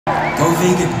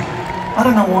vegan. I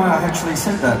don't know why I actually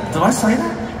said that. Did I say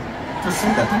that? Just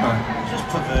said that, didn't I? Just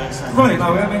perverse. Really,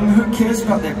 no, I mean, who cares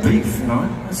about their beef, you know?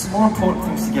 There's some more important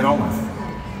things to get on with.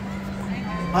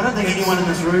 I don't think anyone in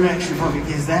this room actually probably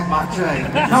cares that much, eh?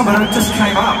 No, but it just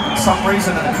came up. For some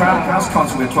reason at the Crowd House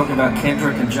concert we were talking about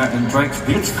Kendrick and Drake's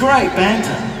beef. It's great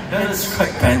banter. That is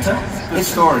great banter. Good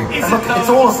story. Look, it's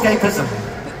all escapism.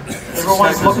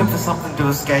 Everyone's looking for something to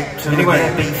escape to. Anyway,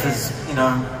 their beef is, you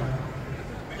know...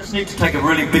 I just need to take a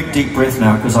really big deep breath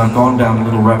now because I've gone down a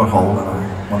little rabbit hole and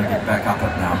I want to get back up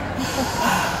it now.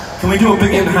 Can we do a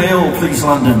big inhale, please,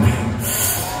 London?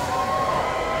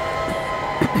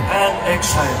 And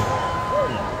exhale.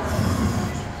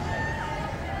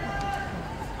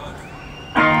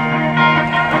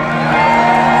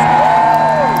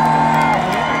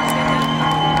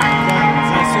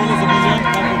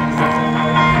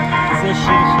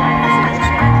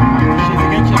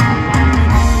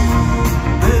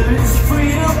 There is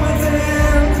freedom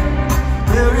within.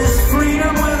 There is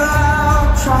freedom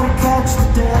without. Try to catch the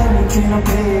damage in a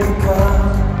paper cup.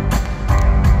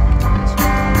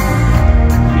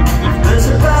 There's a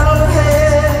battle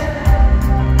ahead.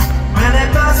 Many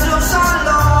battles are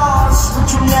lost, but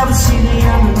you'll never see the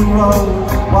end of the road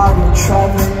while you're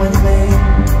traveling.